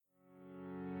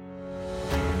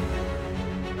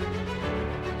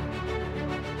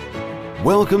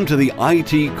Welcome to the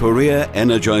IT Career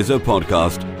Energizer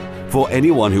podcast. For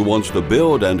anyone who wants to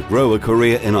build and grow a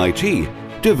career in IT,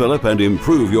 develop and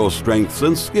improve your strengths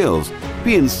and skills,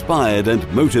 be inspired and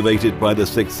motivated by the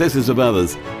successes of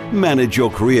others, manage your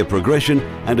career progression,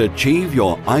 and achieve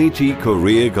your IT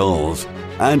career goals.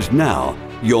 And now,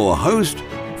 your host,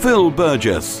 Phil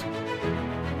Burgess.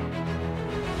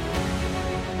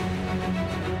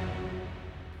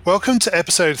 Welcome to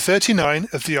episode 39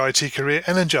 of the IT Career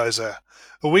Energizer,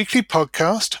 a weekly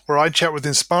podcast where I chat with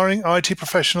inspiring IT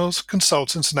professionals,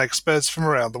 consultants, and experts from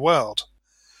around the world.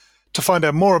 To find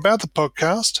out more about the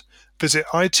podcast, visit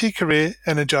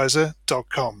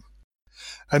itcareerenergizer.com.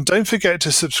 And don't forget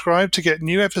to subscribe to get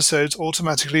new episodes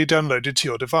automatically downloaded to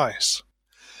your device.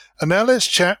 And now let's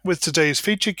chat with today's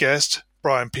featured guest,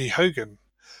 Brian P. Hogan.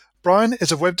 Brian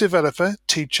is a web developer,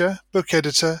 teacher, book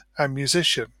editor, and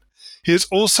musician. He is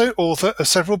also author of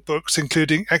several books,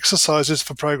 including Exercises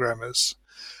for Programmers.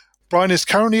 Brian is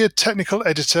currently a technical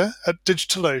editor at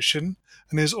DigitalOcean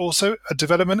and is also a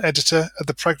development editor at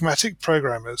the Pragmatic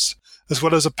Programmers, as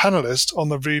well as a panelist on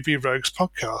the Ruby Rogues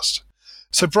podcast.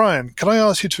 So, Brian, can I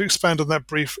ask you to expand on that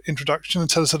brief introduction and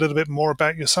tell us a little bit more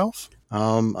about yourself?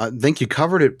 I think you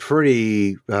covered it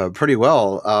pretty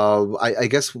well. I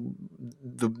guess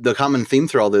the common theme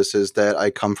through all this is that I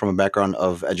come from a background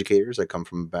of educators. I come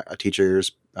from a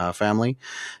teacher's family,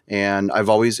 and I've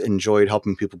always enjoyed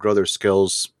helping people grow their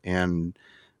skills. And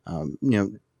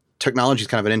technology is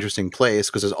kind of an interesting place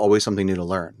because there's always something new to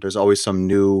learn. There's always some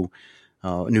new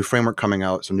framework coming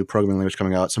out, some new programming language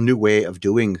coming out, some new way of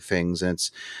doing things, and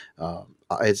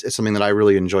it's something that I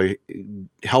really enjoy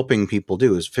helping people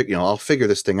do. Is I'll figure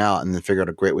this thing out and then figure out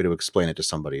a great way to explain it to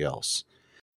somebody else.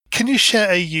 Can you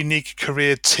share a unique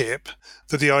career tip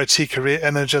that the IT Career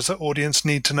Energizer audience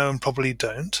need to know and probably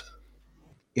don't?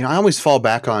 I always fall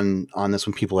back on this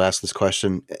when people ask this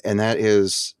question, and that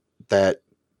is that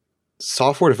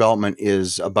software development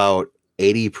is about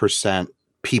 80%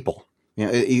 people.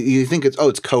 You think it's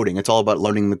coding. It's all about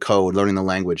learning the code, learning the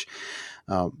language.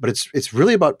 But it's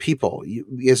really about people.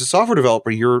 As a software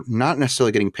developer, you're not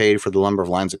necessarily getting paid for the number of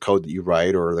lines of code that you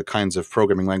write or the kinds of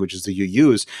programming languages that you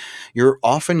use. You're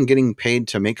often getting paid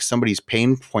to make somebody's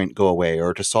pain point go away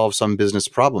or to solve some business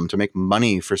problem, to make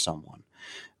money for someone.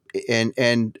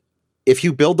 And if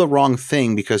you build the wrong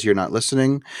thing because you're not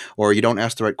listening or you don't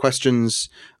ask the right questions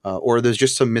or there's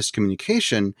just some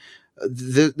miscommunication,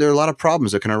 there are a lot of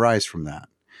problems that can arise from that.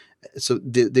 So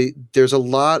there's a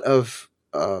lot of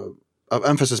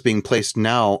emphasis being placed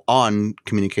now on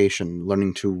communication,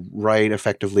 learning to write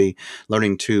effectively,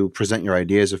 learning to present your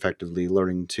ideas effectively,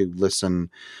 learning to listen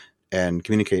and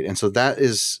communicate. And so that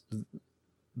is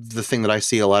the thing that I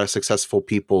see a lot of successful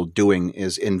people doing,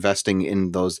 is investing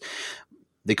in those.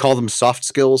 They call them soft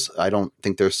skills. I don't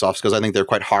think they're soft skills. I think they're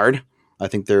quite hard. I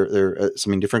think they're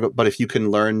something different. But if you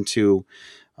can learn to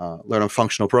learn a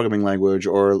functional programming language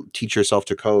or teach yourself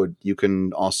to code, you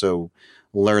can also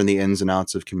learn the ins and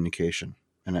outs of communication.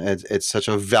 And it's such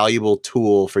a valuable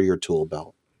tool for your tool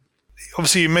belt.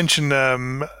 Obviously, you mentioned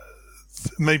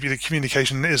maybe the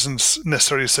communication isn't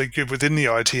necessarily so good within the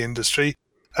IT industry.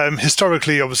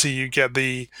 Historically, obviously, you get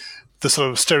the sort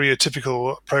of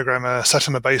stereotypical programmer sat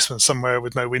in a basement somewhere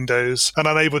with no windows and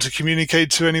unable to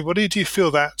communicate to anybody. Do you feel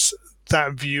that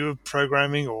view of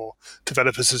programming or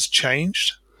developers has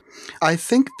changed? I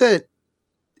think that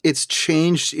it's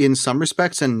changed in some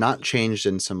respects and not changed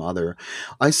in some other.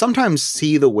 I sometimes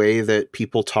see the way that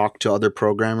people talk to other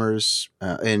programmers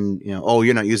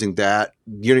you're not using that.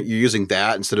 You're using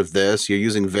that instead of this. You're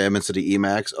using Vim instead of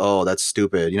Emacs. Oh, that's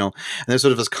stupid. And there's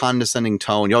sort of this condescending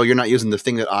tone. You're not using the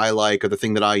thing that I like or the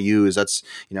thing that I use. That's,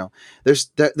 there's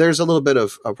a little bit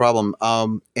of a problem.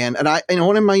 And I,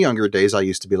 one in my younger days, I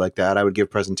used to be like that. I would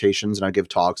give presentations and I'd give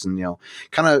talks and,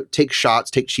 kind of take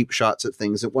cheap shots at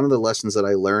things. And one of the lessons that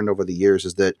I learned over the years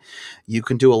is that you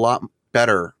can do a lot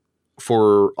better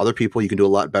for other people. You can do a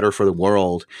lot better for the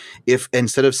world if,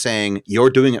 instead of saying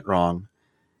you're doing it wrong,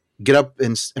 get up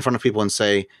in front of people and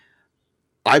say,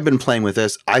 I've been playing with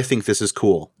this. I think this is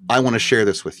cool. I want to share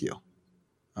this with you.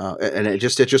 And it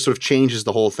just sort of changes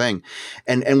the whole thing.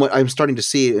 And what I'm starting to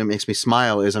see, it makes me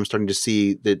smile, is I'm starting to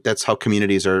see that that's how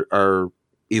communities are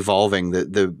evolving.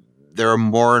 There are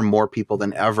more and more people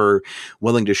than ever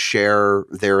willing to share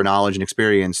their knowledge and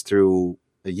experience through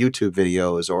YouTube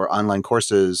videos or online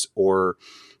courses or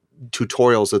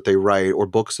tutorials that they write or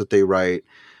books that they write,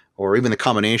 or even the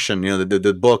combination,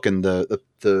 the book and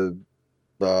the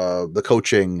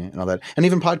coaching and all that, and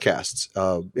even podcasts,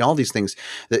 all these things.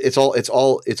 It's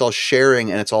all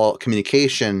sharing and it's all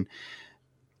communication,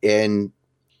 and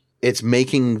it's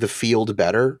making the field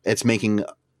better. It's making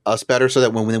us better so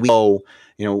that when we go,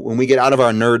 when we get out of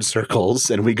our nerd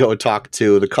circles and we go talk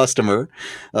to the customer,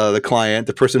 the client,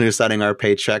 the person who's signing our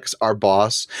paychecks, our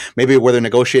boss, maybe where they're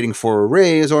negotiating for a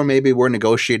raise, or maybe we're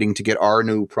negotiating to get our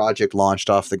new project launched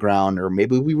off the ground, or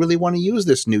maybe we really want to use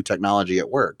this new technology at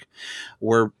work.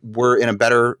 We're in a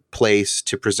better place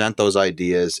to present those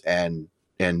ideas and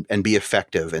be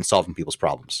effective in solving people's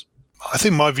problems. I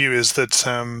think my view is that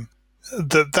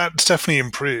that's definitely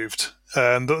improved.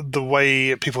 The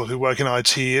way people who work in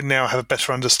IT now have a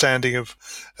better understanding of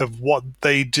what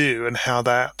they do and how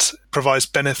that provides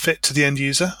benefit to the end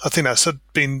user. I think that's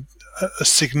been a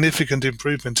significant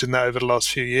improvement in that over the last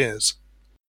few years.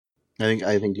 I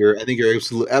think you're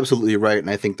absolutely right, and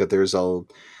I think that there's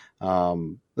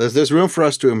room for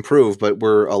us to improve, but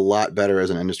we're a lot better as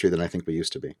an industry than I think we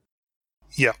used to be.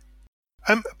 Yeah.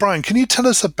 Brian, can you tell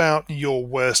us about your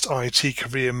worst IT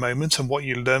career moment and what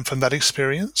you learned from that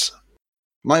experience?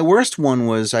 My worst one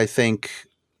was, I think,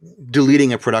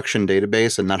 deleting a production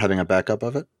database and not having a backup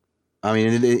of it. I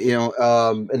mean, and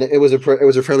it was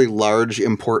a fairly large,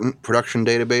 important production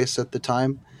database at the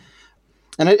time,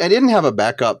 and I didn't have a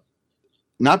backup,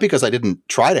 not because I didn't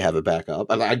try to have a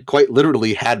backup. I quite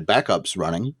literally had backups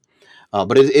running,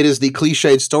 but it is the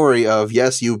cliched story of,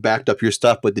 yes, you backed up your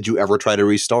stuff, but did you ever try to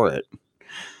restore it?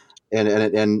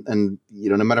 And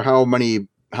no matter how many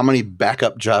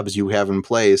backup jobs you have in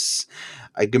place,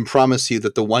 I can promise you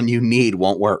that the one you need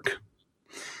won't work.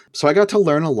 So I got to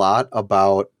learn a lot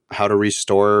about how to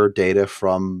restore data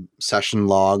from session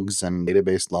logs and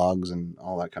database logs and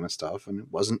all that kind of stuff. And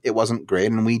it wasn't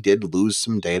great. And we did lose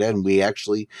some data, and we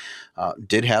actually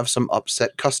did have some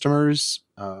upset customers,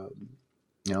 and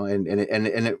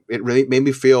it really made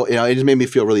me feel, it just made me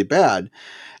feel really bad.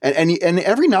 And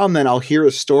every now and then I'll hear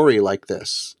a story like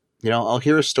this. I'll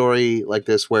hear a story like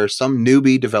this where some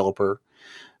newbie developer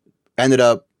ended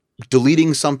up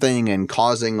deleting something and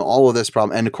causing all of this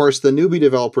problem. And of course, the newbie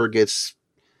developer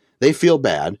they feel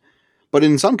bad, but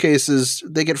in some cases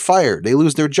they get fired, they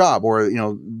lose their job, or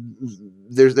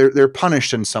they're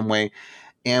punished in some way.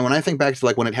 And when I think back to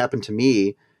like when it happened to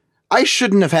me, I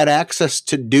shouldn't have had access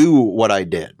to do what I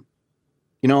did.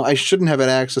 I shouldn't have had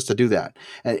access to do that.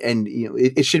 And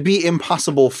it should be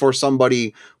impossible for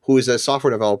somebody who is a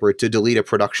software developer to delete a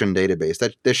production database.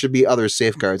 That there should be other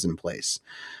safeguards in place.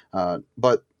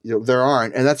 But there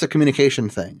aren't, and that's a communication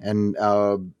thing, and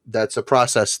that's a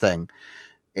process thing.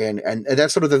 And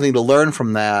that's sort of the thing to learn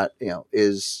from that,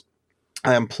 is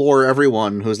I implore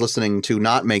everyone who's listening to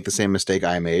not make the same mistake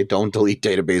I made. Don't delete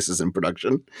databases in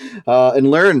production,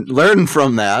 and learn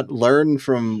from that. Learn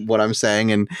from what I'm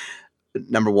saying, and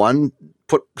number one,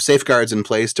 put safeguards in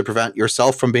place to prevent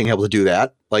yourself from being able to do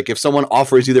that. Like if someone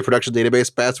offers you their production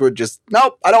database password, just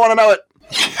nope, I don't want to know it.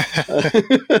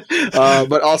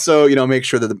 But also, make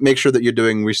sure that you're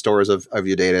doing restores of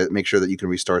your data. Make sure that you can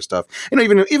restore stuff.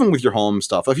 Even with your home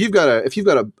stuff. If you've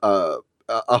got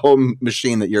a home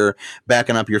machine that you're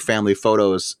backing up your family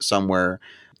photos somewhere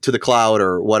to the cloud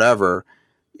or whatever,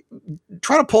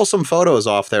 try to pull some photos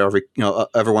off there every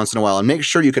once in a while, and make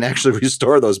sure you can actually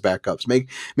restore those backups.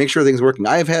 Make sure things are working.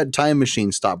 I've had Time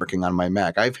Machine stop working on my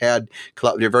Mac. I've had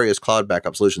various cloud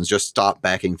backup solutions just stop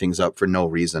backing things up for no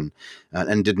reason,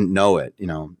 and didn't know it.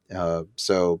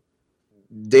 So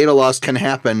data loss can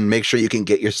happen. Make sure you can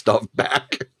get your stuff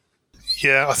back.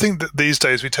 Yeah, I think that these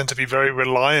days we tend to be very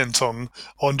reliant on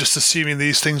just assuming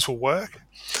these things will work.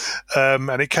 And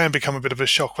it can become a bit of a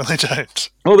shock when they don't.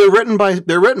 Well, they're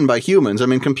written by humans. I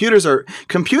mean, computers are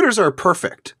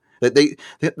perfect.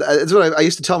 That's what I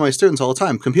used to tell my students all the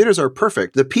time. Computers are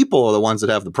perfect. The people are the ones that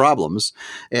have the problems.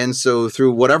 And so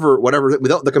through whatever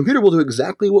the computer will do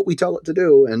exactly what we tell it to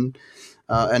do, and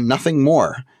nothing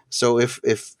more. So if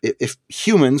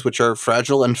humans, which are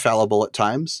fragile and fallible at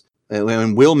times,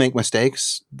 and will make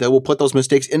mistakes, they will put those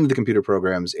mistakes into the computer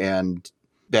programs, and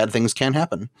bad things can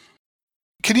happen.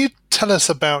 Can you tell us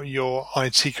about your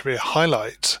IT career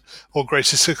highlight or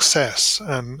greatest success,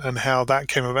 and how that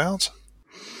came about?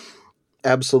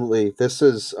 Absolutely. This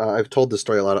is I've told this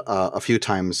story a few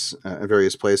times in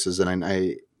various places, and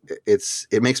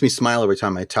it makes me smile every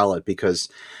time I tell it, because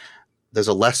there's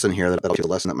a lesson here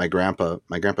that my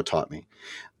grandpa taught me.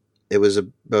 It was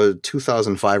about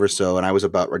 2005 or so, and I was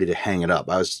about ready to hang it up.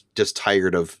 I was just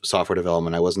tired of software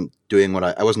development. I wasn't doing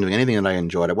anything that I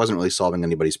enjoyed. I wasn't really solving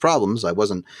anybody's problems. I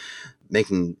wasn't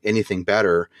making anything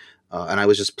better, and I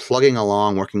was just plugging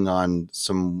along, working on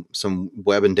some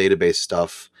web and database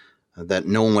stuff that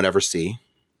no one would ever see,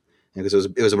 because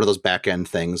it was one of those back end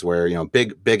things where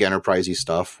big enterprisey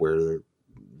stuff where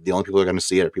the only people who are going to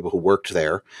see it are people who worked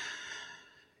there,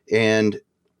 and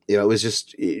it was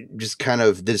just kind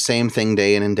of the same thing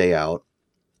day in and day out.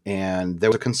 and there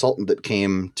was a consultant that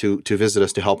came to visit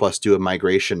us to help us do a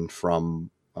migration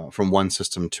from one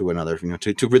system to another,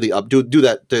 to really do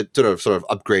that sort of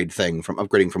upgrade thing, from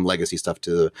upgrading from legacy stuff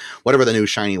to whatever the new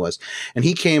shiny was. And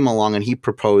he came along and he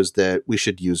proposed that we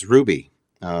should use Ruby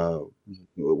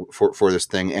for this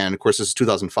thing. And of course, this is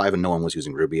 2005 and no one was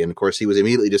using Ruby. And of course, he was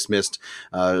immediately dismissed.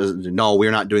 No,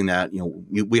 we're not doing that.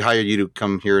 We hired you to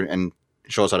come here and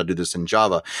show us how to do this in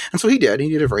Java. And so he did. He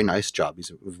did a very nice job.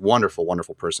 He's a wonderful,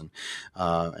 wonderful person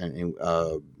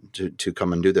to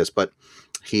come and do this. But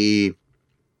we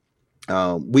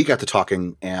got to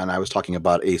talking, and I was talking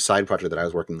about a side project that I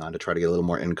was working on to try to get a little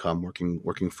more income,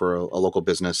 working for a local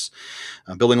business,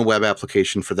 building a web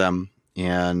application for them,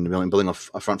 and building a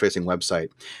front-facing website.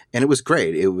 And it was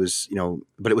great. It was,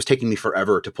 but it was taking me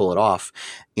forever to pull it off.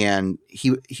 And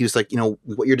he was like,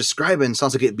 what you're describing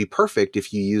sounds like it'd be perfect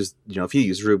if you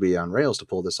use Ruby on Rails to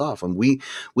pull this off. And we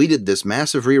did this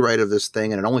massive rewrite of this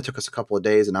thing, and it only took us a couple of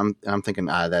days. And I'm thinking,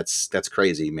 that's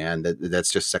crazy, man.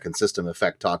 That's just second system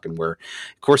effect talking, where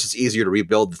of course it's easier to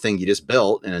rebuild the thing you just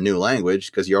built in a new language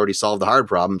because you already solved the hard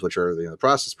problems, which are the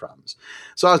process problems.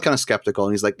 So I was kind of skeptical,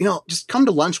 and he's like, just come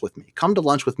to lunch with me. Come to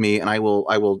lunch with me, and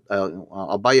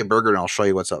I'll buy you a burger and I'll show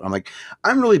you what's up. I'm like,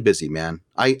 I'm really busy, man.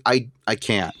 I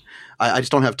can't. I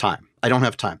just don't have time. I don't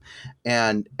have time.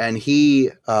 And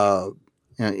he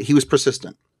was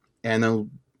persistent, and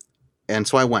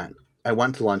so I went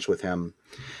to lunch with him,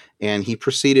 and he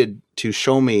proceeded to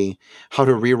show me how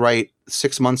to rewrite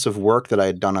 6 months of work that I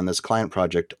had done on this client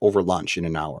project over lunch in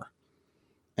an hour.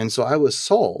 And so I was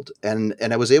sold, and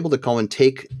I was able to go and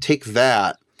take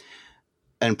that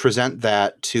and present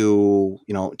that to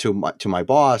my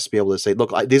boss, be able to say,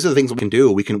 look, these are the things we can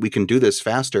do. We can do this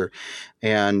faster.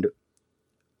 And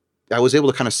I was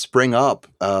able to kind of spring up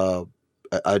a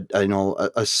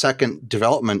second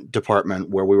development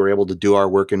department where we were able to do our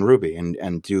work in Ruby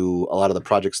and do a lot of the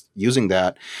projects using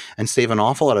that and save an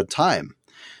awful lot of time.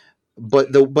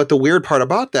 But the weird part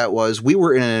about that was we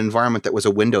were in an environment that was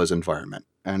a Windows environment,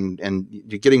 and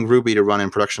getting Ruby to run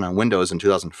in production on Windows in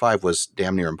 2005 was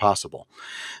damn near impossible.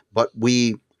 But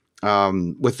we,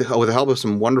 with the help of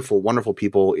some wonderful, wonderful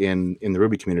people in the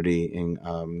Ruby community,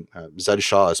 in Zed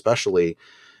Shaw especially,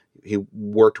 he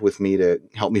worked with me to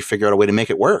help me figure out a way to make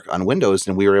it work on Windows,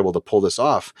 and we were able to pull this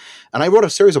off. And I wrote a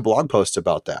series of blog posts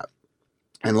about that.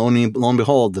 And lo and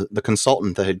behold, the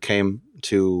consultant that had came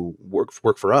to work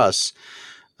for us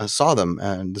saw them.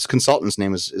 And this consultant's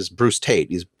name is Bruce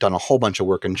Tate. He's done a whole bunch of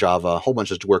work in Java, a whole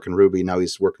bunch of work in Ruby. Now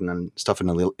he's working on stuff in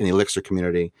the Elixir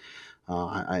community.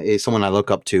 He's someone I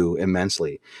look up to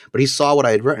immensely. But he saw what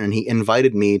I had written, and he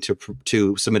invited me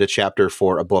to submit a chapter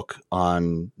for a book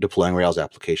on deploying Rails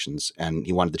applications. And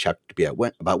he wanted the chapter to be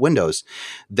about Windows.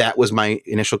 That was my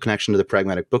initial connection to the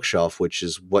Pragmatic Bookshelf, which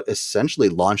is what essentially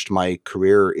launched my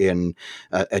career in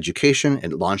education.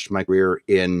 It launched my career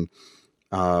in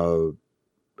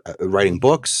writing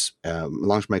books,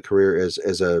 launched my career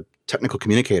as a technical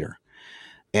communicator.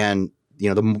 And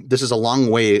this is a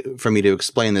long way for me to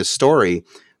explain this story,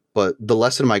 but the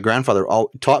lesson my grandfather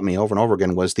taught me over and over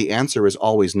again was the answer is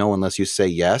always no unless you say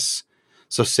yes.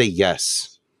 So say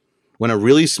yes. When a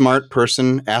really smart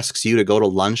person asks you to go to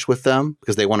lunch with them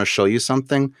because they want to show you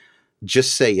something,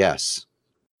 just say yes.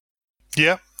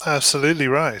 Yeah, absolutely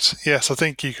right. Yes, I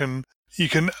think you can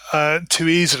too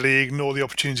easily ignore the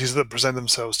opportunities that present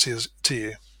themselves to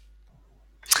you.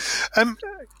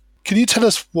 Can you tell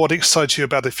us what excites you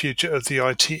about the future of the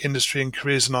IT industry and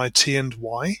careers in IT, and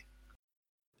why?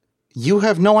 You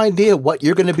have no idea what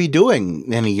you're going to be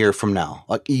doing in a year from now.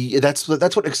 Like that's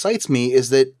what excites me,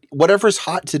 is that whatever's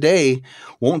hot today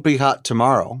won't be hot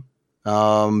tomorrow,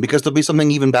 because there'll be something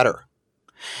even better.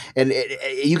 And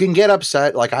you can get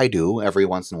upset, like I do every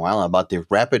once in a while, about the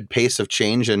rapid pace of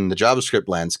change in the JavaScript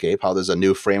landscape, how there's a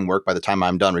new framework by the time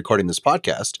I'm done recording this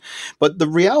podcast. But the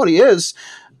reality is,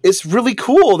 it's really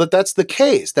cool that that's the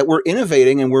case, that we're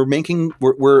innovating and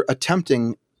we're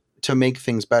attempting to make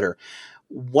things better.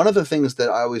 One of the things that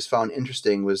I always found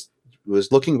interesting was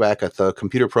looking back at the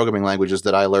computer programming languages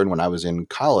that I learned when I was in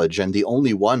college, and the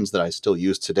only ones that I still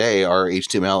use today are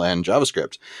HTML and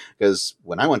JavaScript, because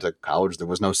when I went to college there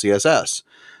was no CSS.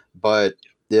 But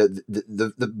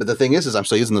the thing is I'm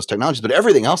still using those technologies, but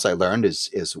everything else I learned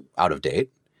is out of date.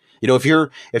 If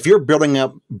you're building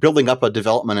up a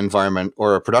development environment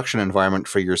or a production environment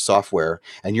for your software,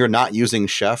 and you're not using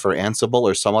Chef or Ansible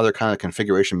or some other kind of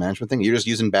configuration management thing, you're just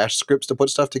using Bash scripts to put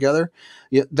stuff together.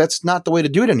 That's not the way to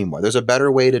do it anymore. There's a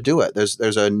better way to do it.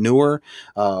 There's a newer,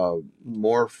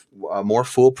 more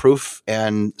foolproof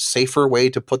and safer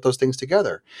way to put those things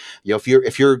together.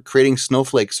 If you're creating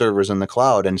Snowflake servers in the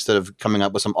cloud, instead of coming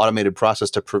up with some automated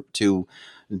process to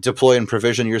deploy and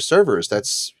provision your servers.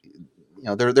 That's,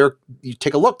 there. You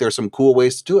take a look. There's some cool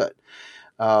ways to do it.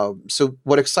 So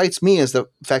what excites me is the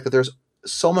fact that there's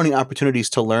so many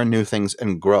opportunities to learn new things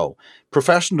and grow.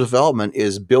 Professional development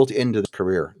is built into the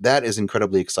career. That is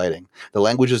incredibly exciting. The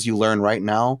languages you learn right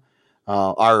now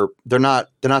they're not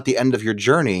the end of your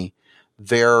journey.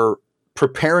 They're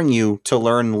preparing you to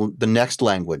learn the next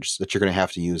language that you're going to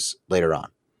have to use later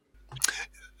on.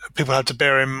 People have to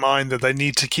bear in mind that they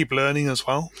need to keep learning as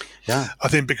well. Yeah. I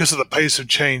think because of the pace of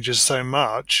change is so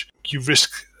much, you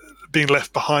risk being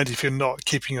left behind if you're not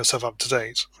keeping yourself up to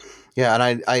date. Yeah,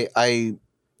 and I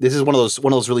this is one of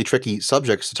those really tricky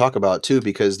subjects to talk about too,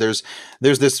 because there's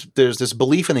this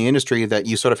belief in the industry that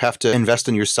you sort of have to invest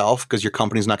in yourself because your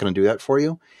company's not going to do that for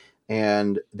you,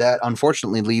 and that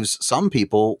unfortunately leaves some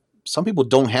people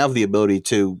don't have the ability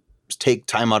to take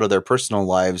time out of their personal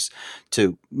lives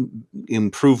to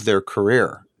improve their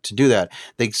career. To do that,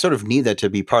 they sort of need that to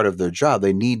be part of their job.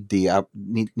 They need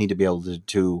need to be able to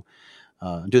do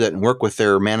that and work with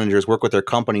their managers, work with their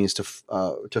companies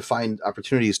to find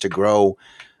opportunities to grow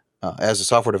as a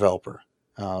software developer.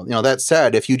 That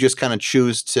said, if you just kind of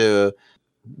choose to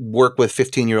work with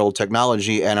 15-year-old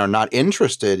technology and are not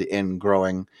interested in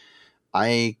growing,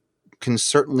 I can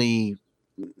certainly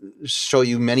show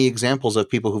you many examples of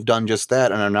people who've done just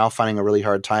that and are now finding a really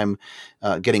hard time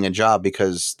getting a job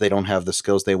because they don't have the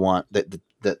skills they want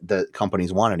that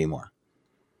companies want anymore.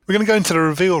 We're going to go into the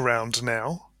reveal round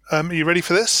now. Are you ready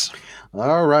for this?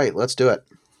 All right, let's do it.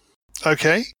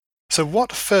 Okay. So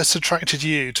what first attracted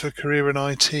you to a career in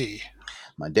IT?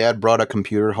 My dad brought a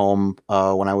computer home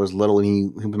when I was little.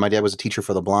 My dad was a teacher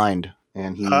for the blind,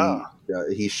 and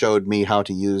he showed me how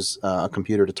to use a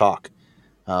computer to talk.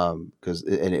 And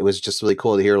it was just really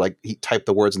cool to hear, like, he typed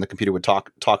the words and the computer would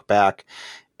talk back.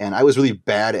 And I was really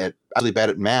bad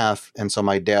at math, and so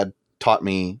my dad taught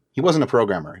me. He wasn't a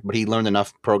programmer, but he learned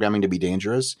enough programming to be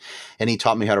dangerous, and he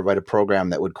taught me how to write a program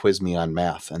that would quiz me on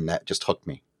math, and that just hooked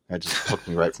me. It just hooked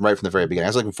me right from the very beginning. I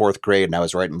was like in fourth grade, and I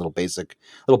was writing little basic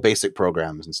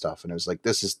programs and stuff, and it was like,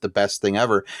 this is the best thing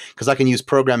ever because I can use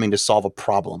programming to solve a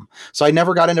problem. So I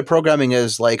never got into programming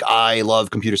as like I love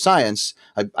computer science.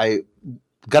 I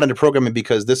got into programming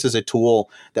because this is a tool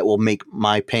that will make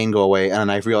my pain go away,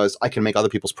 and I realized I can make other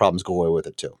people's problems go away with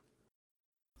it too.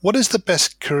 What is the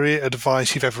best career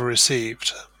advice you've ever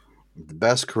received? The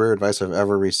best career advice I've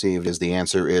ever received is the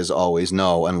answer is always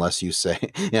no, unless you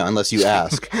say, unless you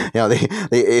ask.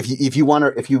 If you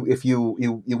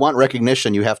want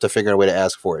recognition, you have to figure out a way to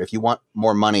ask for it. If you want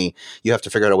more money, you have to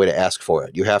figure out a way to ask for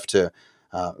it. You have to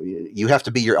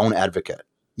be your own advocate.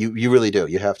 You really do.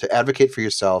 You have to advocate for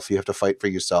yourself. You have to fight for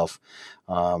yourself.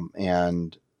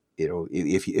 And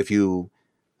if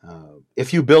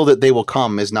you build it, they will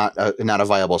come is not a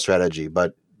viable strategy.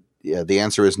 But yeah, the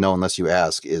answer is no unless you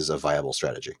ask is a viable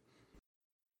strategy.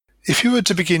 If you were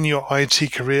to begin your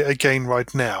IT career again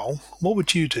right now, what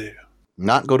would you do?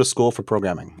 Not go to school for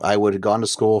programming. I would have gone to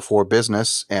school for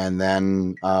business and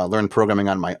then learn programming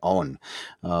on my own.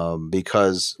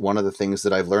 Because one of the things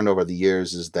that I've learned over the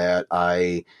years is that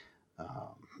I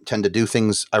tend to do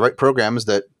things. I write programs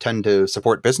that tend to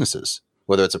support businesses,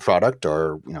 whether it's a product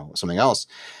or something else.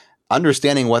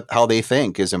 Understanding how they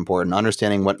think is important.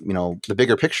 Understanding what the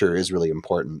bigger picture is really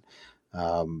important.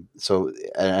 So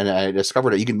I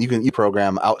discovered that you can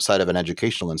program outside of an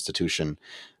educational institution,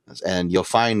 and you'll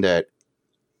find that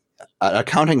an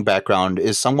accounting background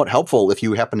is somewhat helpful if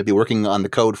you happen to be working on the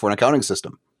code for an accounting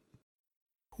system.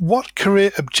 What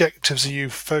career objectives are you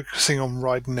focusing on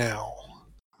right now?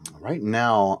 Right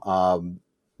now,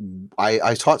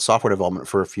 I taught software development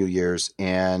for a few years,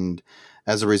 and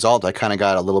as a result, I kind of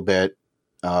got a little bit.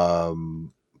 I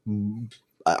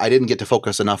didn't get to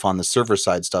focus enough on the server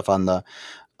side stuff, on the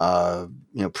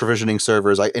provisioning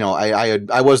servers. I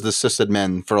was the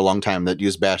sysadmin for a long time that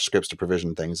used Bash scripts to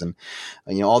provision things, and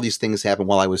all these things happened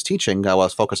while I was teaching. I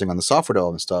was focusing on the software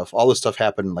development stuff. All this stuff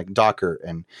happened like Docker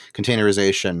and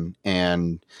containerization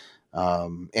and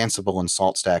Ansible and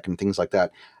SaltStack and things like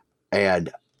that.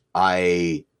 And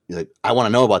I want to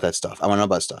know about that stuff. I want to know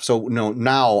about stuff. So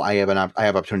now I have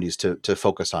opportunities to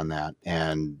focus on that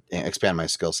and expand my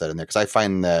skill set in there, because I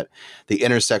find that the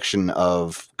intersection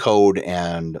of code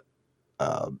and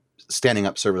standing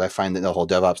up servers, I find that the whole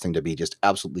DevOps thing to be just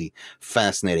absolutely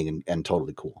fascinating and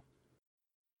totally cool.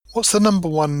 What's the number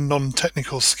one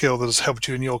non-technical skill that has helped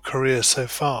you in your career so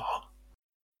far?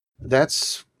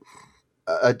 That's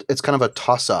it's kind of a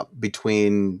toss-up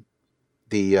between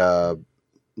the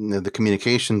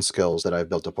communication skills that I've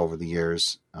built up over the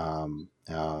years,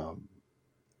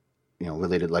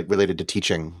 related to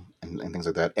teaching and things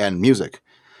like that, and music,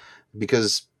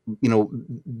 because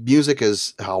music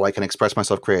is how I can express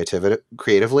myself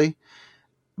creatively,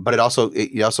 but it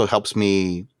also helps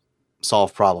me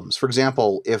solve problems. For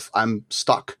example, if I'm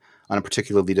stuck on a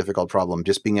particularly difficult problem,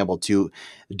 just being able to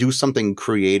do something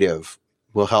creative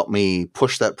will help me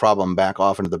push that problem back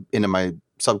off into my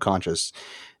subconscious,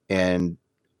 and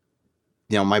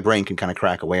my brain can kind of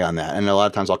crack away on that. And a lot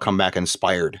of times I'll come back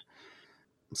inspired.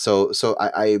 So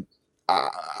I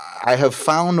have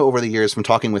found over the years from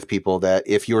talking with people that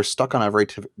if you're stuck on a very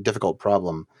difficult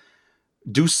problem,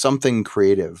 do something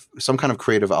creative, some kind of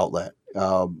creative outlet.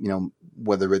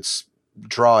 Whether it's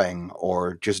drawing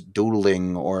or just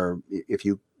doodling, or if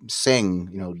you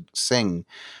sing,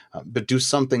 but do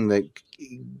something that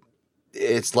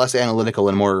it's less analytical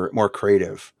and more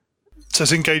creative. So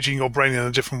it's engaging your brain in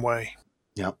a different way.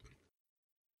 Yep.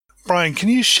 Brian, can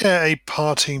you share a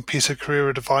parting piece of career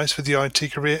advice with the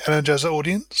IT Career Energizer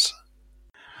audience?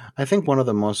 I think one of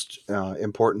the most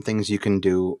important things you can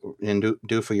do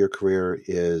for your career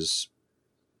is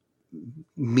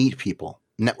meet people,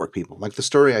 network people. Like the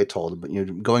story I told, but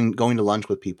going to lunch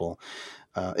with people,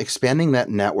 expanding that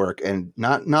network, and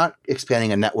not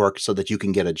expanding a network so that you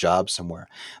can get a job somewhere,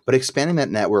 but expanding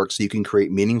that network so you can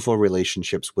create meaningful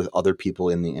relationships with other people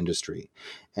in the industry.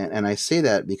 And I say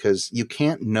that because you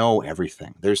can't know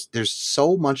everything. There's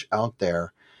so much out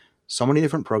there, so many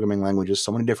different programming languages,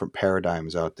 so many different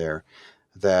paradigms out there,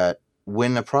 that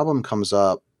when a problem comes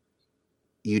up,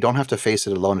 you don't have to face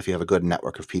it alone if you have a good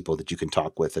network of people that you can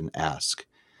talk with and ask.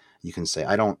 You can say,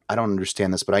 I don't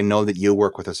understand this, but I know that you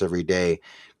work with us every day.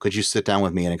 Could you sit down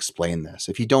with me and explain this?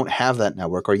 If you don't have that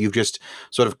network, or you've just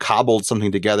sort of cobbled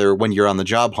something together when you're on the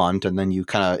job hunt, and then you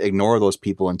kind of ignore those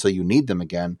people until you need them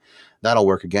again, that'll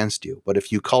work against you. But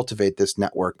if you cultivate this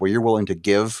network where you're willing to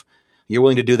give, you're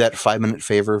willing to do that 5-minute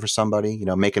favor for somebody,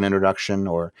 make an introduction,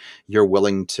 or you're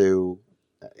willing to,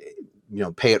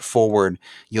 pay it forward,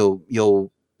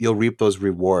 you'll reap those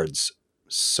rewards.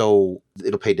 So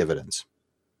it'll pay dividends.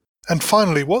 And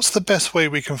finally, what's the best way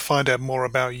we can find out more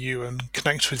about you and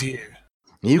connect with you?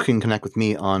 You can connect with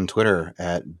me on Twitter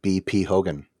at BP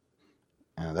Hogan.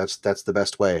 That's the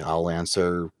best way. I'll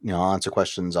answer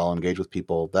questions. I'll engage with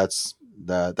people. That's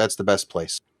the best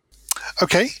place.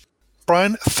 Okay.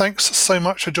 Brian, thanks so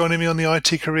much for joining me on the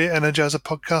IT Career Energizer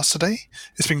podcast today.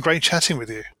 It's been great chatting with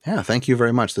you. Yeah, thank you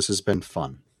very much. This has been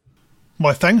fun.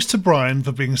 My thanks to Brian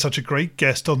for being such a great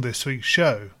guest on this week's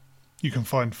show. You can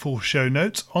find full show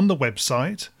notes on the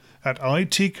website at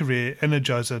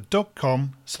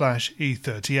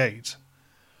itcareerenergizer.com/E38.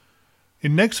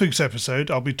 In next week's episode,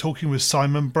 I'll be talking with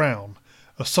Simon Brown,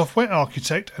 a software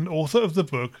architect and author of the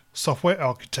book Software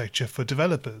Architecture for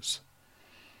Developers.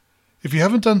 If you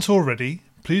haven't done so already,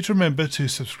 please remember to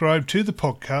subscribe to the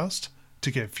podcast to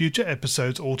get future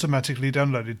episodes automatically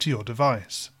downloaded to your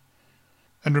device.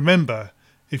 And remember,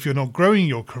 if you're not growing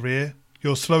your career,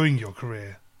 you're slowing your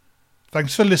career.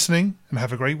 Thanks for listening, and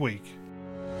have a great week.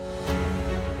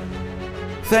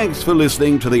 Thanks for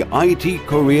listening to the IT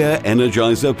Career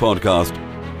Energizer podcast.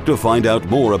 To find out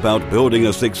more about building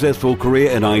a successful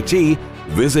career in IT,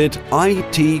 visit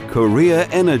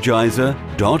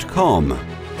itcareerenergizer.com.